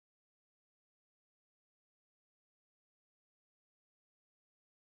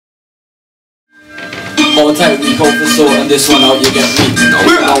Hold tight, Rico for sorting this one out, you get me. No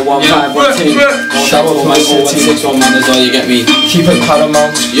 1-5 or 10. Shower for my 0-6 on man, is all you get me. Keep it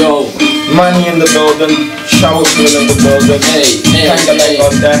paramount. Yo, money in the building. Shower fuel in the building. Hey, Kangalay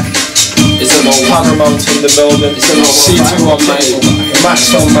on deck. It's a paramount in the building. It's a CTwo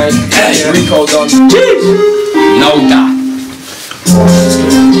Macz on mic. Rico done. No that.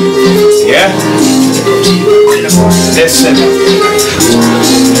 Yeah. Listen.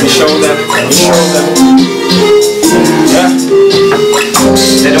 Let me show them. Yeah.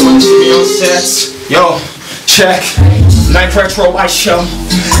 They don't want to see me on sets. Yo, check. Night retro I show.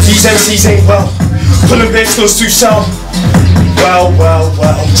 These MCs ain't well. Pulling pistols to sell. Well.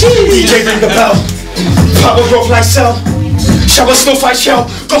 DJ ring the bell. Power rope like cell. Shower stuff I shell.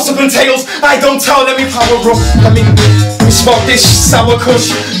 Gossip and tales I don't tell. Let me power rope. Let me smoke this sour kush.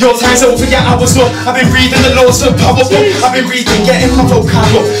 Your time's over, yeah, I was low. I've been reading the laws of powerful. I've been reading, getting my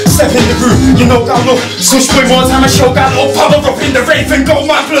vocabulary. Step in the groove, you know, got look. Switch boy one time I show got low. Power up in the rave and go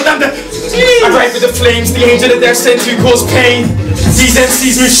my blood. I ride with the flames, the angel that they're sent to cause pain. These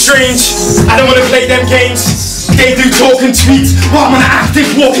MCs move strange. I don't wanna play them games. They do talk and tweet while I'm on an active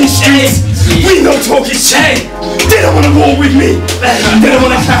walking streets. We know talking shit. They don't wanna war with me. They don't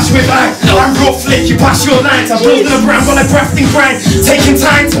wanna clash with I. I'm raw flick, you pass your lines. I'm building a brand while I craft and grind. Taking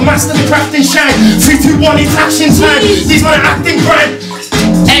time to master the craft and shine. 3, 2, 1, it's action time. These men are acting grind.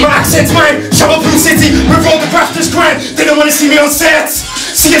 My accent's mine. Shower Blue City, we're all the crafters grind. They don't wanna see me on sets.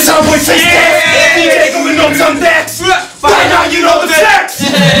 See a soundboy face death. DJ going nuts on decks. By now you know the flex.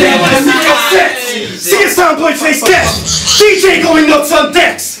 They don't wanna see me on sets. See a soundboy face death. DJ going nuts on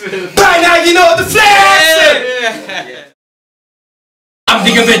decks. By now you know the flex. I'm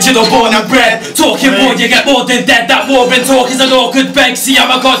the original born and bred. Talking war, you get more than dead. That war and talk is an awkward beg. See,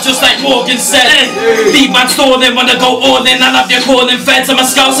 I'm a god just like Morgan said. Leave man stalling, wanna go all in. I love your calling feds. I'm a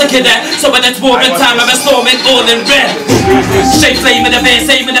Scouser cadet, so when it's war in time, I'm a storming all in red. Shake flame in the vein,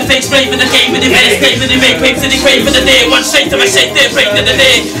 save in the face, brave in the game, in the base, game in the make, waves in the grave for the day. One shake to my shake, they're break in the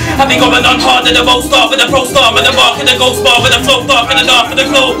day. I've been going on hard in the roll star with a pro star, with a mark in the gold bar, with a flow dark in the dark for the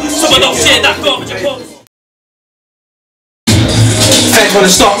glow. Someone don't share that garbage. Feds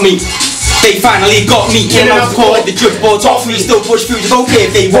wanna stop me, they finally got me. In and out of court, the judge boards off me. Still push through, don't care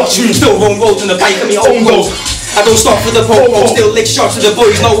if they watch me. Still roam roads on the bike at me own goals. I don't stop for the popo, still lick shots to the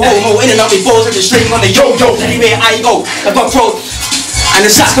boys, no homo. In and out me balls like the string on the yo-yo. Anywhere I go, I've got pro. And the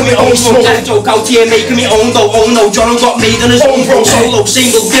sack of me own smoke, that joke out here making me own though. Oh no, Jono got made on his own bro. Solo,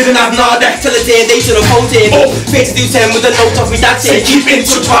 single, giving out Nardeck till the day and day to the phone day. Pay to do 10 with a note off me dad saying keep in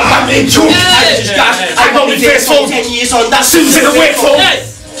touch while I'm in tune. I just got, I got me first for 10 years on that Susan away from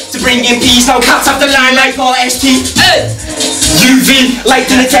to bring in peace, now cats off the line like all ST. UV, light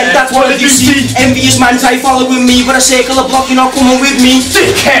in the tent, that's what you see. Envious man try following me, but a circle of block, you're not coming with me.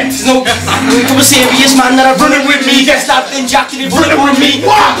 Dickhead, no, come a serious man that are running with me. Get stabbed and jacked and running with me.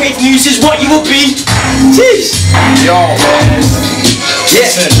 Paid news is what you will be. Jeez. Yo, man.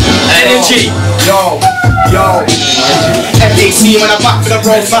 Yeah. Energy. Yo. MDC when I'm back for the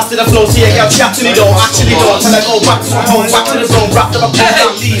road, master the flow, see a girl chat to me though, actually don't. Till I go back to my home, back to the zone, wrapped up a pull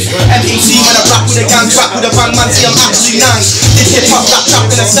down leaves. MDC when I rap with a gang, track with a bang, man, see I'm actually nice. This hip hop, that trap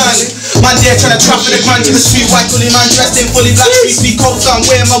in the sand. Man there trying to trap in the grind to the street, white gully man dressed in fully black street, speak coats on,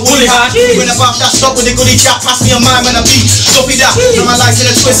 wearing my woolly hat. When about that stop with the goodie chat, pass me a mind when I beat. Dopey that, now my life's in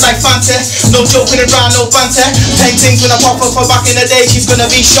a twist like Fanta. No joking around, no banter. 10 things when I pop up for back in the day, she's gonna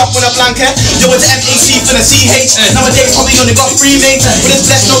be shocked when I blank her. Yo, it's MAC for the CH. Nowadays probably only got 3 mates. But it's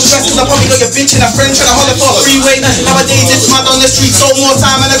blessed, no stress, cause I probably got your bitch and a friend trying to holler for a freeway. Nowadays it's mad on the street, so more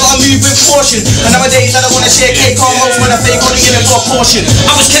time and I gotta move with caution. And nowadays I don't wanna share cake almost when I fake only give it for a portion.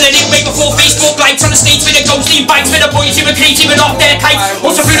 I was killing it way before Facebook lights on the stage with the ghostly bites with the boys who were creative and off their kites.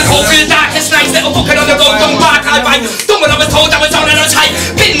 Also through the cold, through the darkest nights, little bucket on the road, don't bark, I bite. Done what I was told, I was on and I was hype.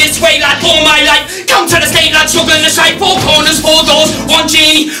 Been this way lad all my life. Come to the stage lad, struggling to strike. 4 corners, 4 doors, 1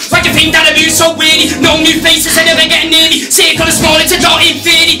 journey. Why do you think that I move so weirdy? No new faces, I never get near me. Circle is small, it's a dot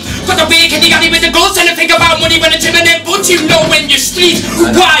infinity. Got the weird kitty got it with the goods and I think about money when I trim and then but you know when you're street.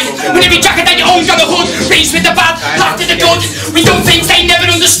 Why? When every jacket that you own got a hood. Raised with the bad, laughed at the good. We done things they never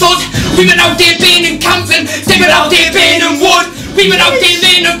understood. We were out there burning camping, they were out there burning wood. We were out there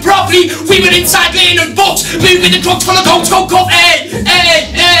learning properly, we were inside learning books. Moving the drugs from the coach, go cut,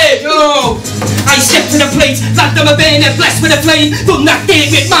 hey, yo. I stepped to the plate, lad I'm a burner, blessed with a flame. Done that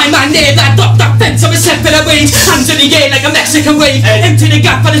day with my man there, lad, up that fence, I'm a 7 to the range, hands in the air like a Mexican wave. Empty the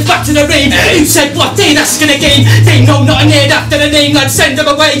gap and it's back to the rain. You said what they asking again? They know nothing here after the name, I'd send them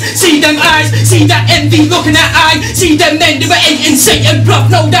away. See them eyes, see that envy looking at eye. See them men, they were hating Satan,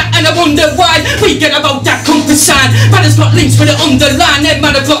 bluff, know that and I wonder why. We get about that compass sign. Man has got links for the underline, them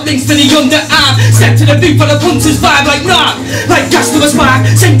man have got links for the underarm. Step to the booth for the punter's vibe like nah, like gas to a spark.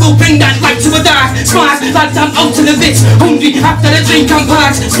 Single bring that light to a dark. Smart, like I'm out to the bits. Hungry after the drink and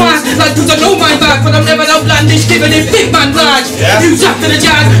parks. Smart, like cause I know my bag, but I'm never outlandish, giving it big man large. Use after the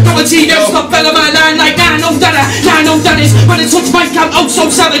jazz, no one see them stop bell of my line like I know that is. When it touch my camp, out so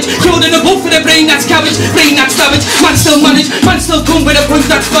savage. Killed in a book for the brain that's cabbage, brain that's savage. Man still manage, man still come with a punch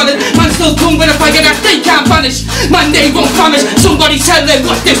that's valid. Man still come with a fire that they can't banish. Man they won't promise, somebody tell them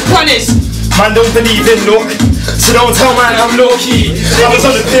what this plan is. Man don't believe in luck, so don't tell man I'm low-key. I was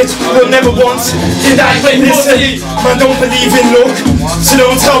on the pitch, but never once did I play pussy. Man don't believe in luck, so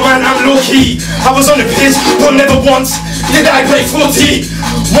don't tell man I'm low-key. I was on the pitch, but never once did I play footy.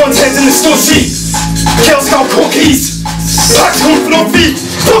 110s in the stussy, Girl Scout cookies, packed on fluffy,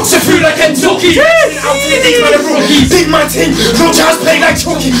 box of food like Kentucky. Out to the dick man a rookie, big man team, no chance play like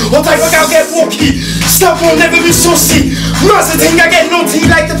Chucky. What I fuck out get walkie, stuff will never be sussy. Master thing I get naughty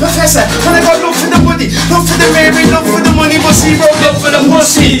like the professor. And I got love for the body, love for the Mary, love for the money, but zero love for the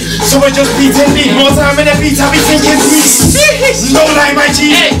pussy. So I just beating me, more time in a beat I be thinking peace. No lie my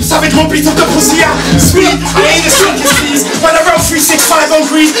G, savage won't beat up the pussy out. Sweet, I ain't the strongest please. When I round 365 on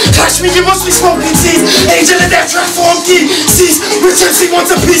grease, clash me you must be smoking seeds. Angel of death transform key, sees Richard C wants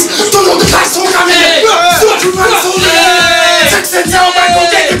a piece. Don't know the class talk I'm in it. Don't you man so lit. Text and tell man go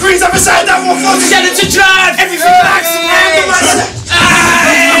get the greens up beside that one for get it to drive. Everything black.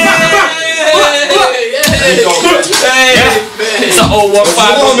 It's a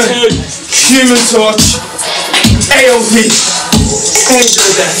 01502. Human touch. AOP. Angel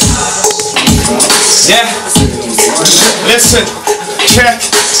of death. Yeah. Listen. Check.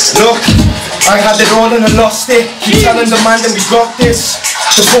 Look. I had it all and I lost it. Keep telling the man that we got this.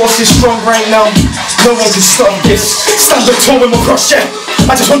 The force is strong right now. No one can stop this. Stand up tall with my cross, yeah.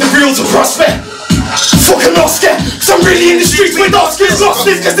 I just want the real to prosper. Fucking Oscar, cause I'm really in the streets with Oscars. Lost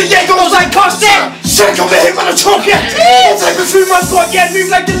this cause the yeah goes like Costa. Shake on the hip and I chop, yeah. I'll take me through my spot, yeah. Move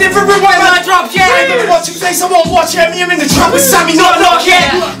like the liver while I drop, yeah. I ain't gonna watch you face, I won't watch, yeah. Me, I'm in the trap with Sammy, not lock,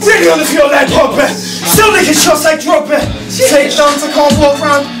 yeah. Really on the field like Pogba. Still licking shots like Drogba. Take downs, I can't walk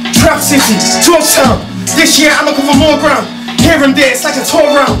round. Trap City, Georgetown. This year I'ma cover more ground. Here and there, it's like a tour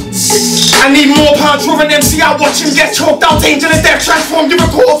round. I need more power, drawing MC out, watch him get choked out. Angel of death, transformed into a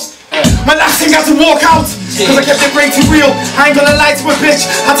corpse. My last thing had to walk out, cause I kept it rated real. I ain't gonna lie to a bitch,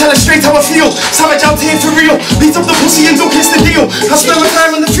 I tell her straight how I feel. Savage out here for real, beat up the pussy and don't kiss the deal. I spend my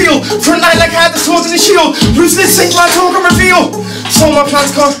time on the field, front line like I had the sword and the shield. Lose this thing, my tongue can reveal. So my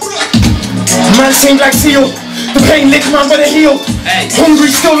plans come, man seemed like seal. The pain lick man by the heel. Hungry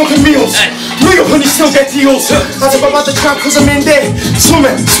still looking meals. Know your honey still get deals. I talk about the trap cause I'm in there.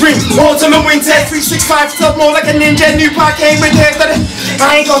 Summer, spring, autumn and winter. 365 stuff more like a ninja. New pack came with it.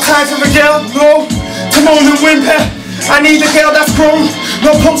 I ain't got time for a girl, no. To moan and whimper. I need a girl that's grown.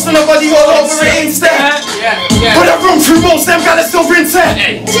 No posting nobody all over it instead. But I run through most them guys still rinse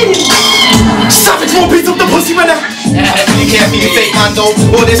it. Savage won't beat up the pussy when I. You can't be a fake man though.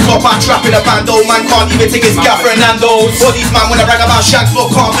 All this cop I trap in a bando. Man can't even take his gap Fernando's. All these man when I rag about shanks,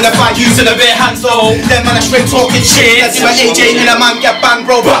 but can't win a fight using a bare hands though. Them man are straight talking shit. Let's do an AJ in a man get bang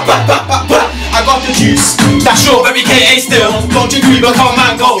bro. I got the juice, that strawberry KA still. Don't you agree but can't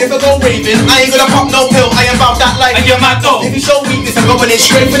man go. If I go raving, I ain't gonna pop no pill. I am about that life and you're mad though. If you show weakness I'm going in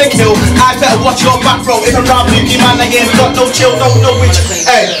straight for the kill. I better watch your back bro. If I'm round Lukey man I ain't got no chill. Don't know which.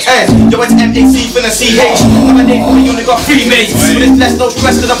 Yo it's MXC finna CH. Nowadays we only got 3 mates. But it's less no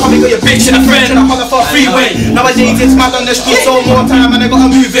stress cause I probably got your bitch and a friend. And I holler for a freeway. Nowadays it's mad on the street so more time and I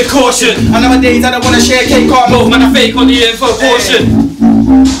gotta move with caution. And nowadays I don't wanna share cake card. No man I fake on the info portion.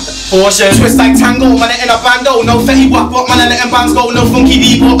 Twist like tango, man in a bando. No fetty whack, but man I letting bands go. No funky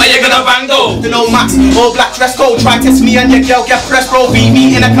bebop, are you gonna bang though? The no max, all black dress code. Try test me and your girl get pressed bro. Beat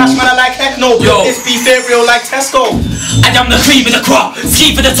me in a clash, man I like heck no. Yo, this beef ain't real like Tesco. And I'm the cream of the crop,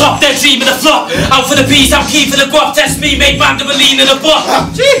 ski for the top, then dream of the flop. Out for the bees, I'm key for the guap. Test me, make band of a lean in the butt.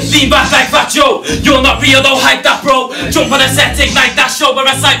 Lean back like Fat Joe, you're not real, don't hype that bro. Jump on a set, ignite that show where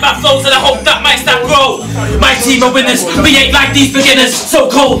I cite my flows and I hope that might start grow. My team are winners, we ain't like these beginners. So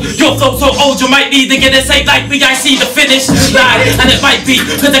cold, your flow so old, you might need to get it. Ain't like me, I see the finish line. And it might be,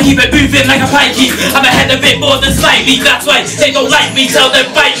 cause I keep it moving like a pikey. I'm ahead a bit more than slightly, that's why they don't like me, tell them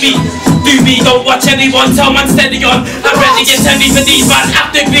bite me. Do me, don't watch anyone, tell man steady on. I'm ready, get heavy for these man.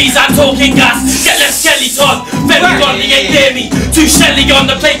 After degrees, I'm talking gas. Get left skeleton, very gone, you ain't hear me. Too shelly on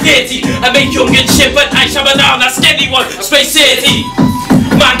the plate dirty. I make young and shit, but I shove it down. That steady one, space city.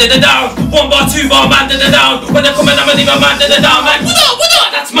 Man did it down, 1 bar, 2 bar, man did it down. When they come in, I'ma leave a man did it down. Like, what up,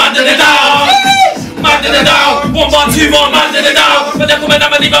 that's man did it down. Man did it down, 1 bar, 2 bar, man did it down. When they come in,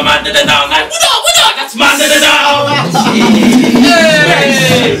 I'ma leave a man did it down. Like, what up, that's man did it down.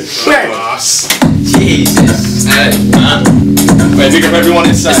 Jesus. Hey, man. Wait, big up everyone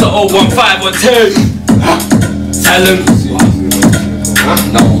inside. It's the 01512. Tell him.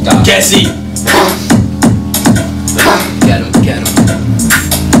 No doubt. Jesse. Get him.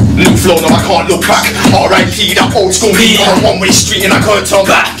 New flow, no I can't look back. R.I.P. that old school me on a one-way street and I can't turn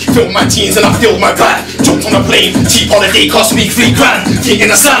back. Filled my jeans and I filled my bag. Jumped on a plane, cheap holiday cost me $3 grand. Feet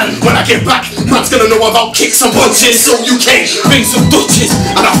in the sand, when I get back, man's gonna know about kicks and punches. So UK, bring some Dutches,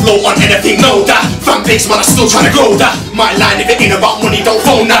 and I flow on anything, know that. Fan base, man, I still trying to grow that. My line, if it ain't about money, don't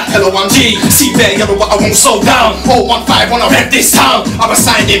phone that. Hello, I'm G, see there, yellow, but I won't slow down. 015 when I rep this town. I was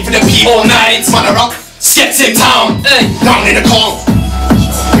signed in for the P all night. Man, I rock, skets in town. Down in the car,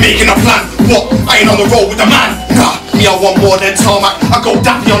 making a plan. What? I ain't on the road with the man. Nah, me I want more than tarmac. I go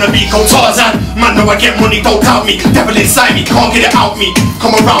dappy on a Rico Tarzan. Man, know I get money, don't doubt me. Devil inside me, can't get it out me.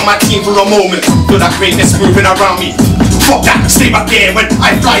 Come around my team for a moment. Feel that greatness moving around me. Fuck that, stay back there. When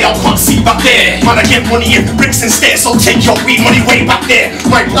I fly out, can't see back there. Man, I get money in bricks and stairs. So take your weed money way back there.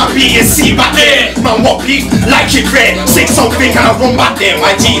 My plan B and C back there. Man, what beef? Like it rare. Say something and I run back there.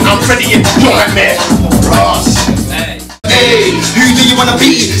 My G, I'm ready in your nightmare. Hey, who do you wanna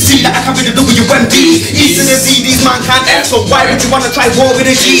be? See that I come with the WMD. East and the Z, these man can't F. So why would you wanna try war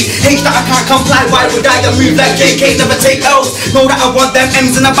with a G? H that I can't comply, why would I move like JK, never take L's? Know that I want them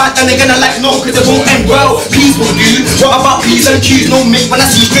M's in the back and they're gonna like no, cause it won't end well. Peace will do, what about P's and Q's? No make when I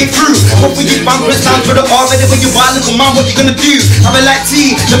see straight through. What for you bumpers, sounds for the R, ready when you wild little man, what you gonna do? I be like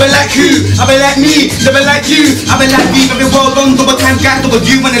T, never like who? I be like me, never like you. I be like B, every world on double time gas, double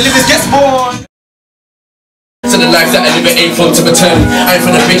U when the livers gets born. To the life that I live, it ain't fun to return. I ain't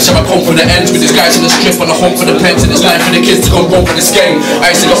from the bitch, I come from the ends. With these guys in the strip on the home for the pens. And it's life for the kids to go wrong for this game. I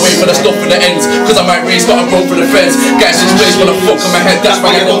used to go wait for the stuff for the ends, cause I might raise, got a run for the feds. Guys in this place wanna fuck on my head, that's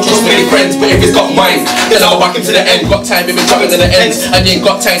why I don't trust many friends. But if it's got mine, then I'll whack him to the end. Got time, if it's juggling to the ends. And you ain't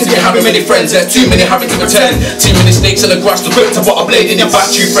got time to be having many friends. There's too many having to pretend. Too many snakes in the grass to whip to put a blade in your back.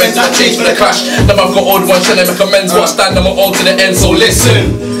 Two friends that change for the clash. Now I've got old ones trying to make amends. But I stand them all to the end, so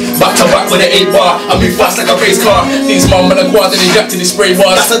listen. Back to back with an 8 bar, I move fast like a race car. These mum and a quad and inject in the spray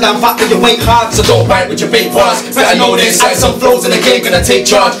bars. That's a damn fact that you ain't hard. So don't bite with your bait bars. Better know this, add some flows in the game, gonna take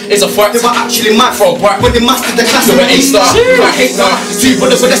charge. It's a fact. They were actually mad from back when they mastered the class. to an A-star. I hate now, it's two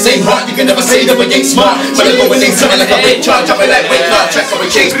bullets with the same heart. You can never say that we ain't smart. But I go with things something like a big charge. I feel like wait car, check how we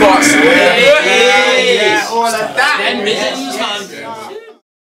change parts. Yeah, all of that.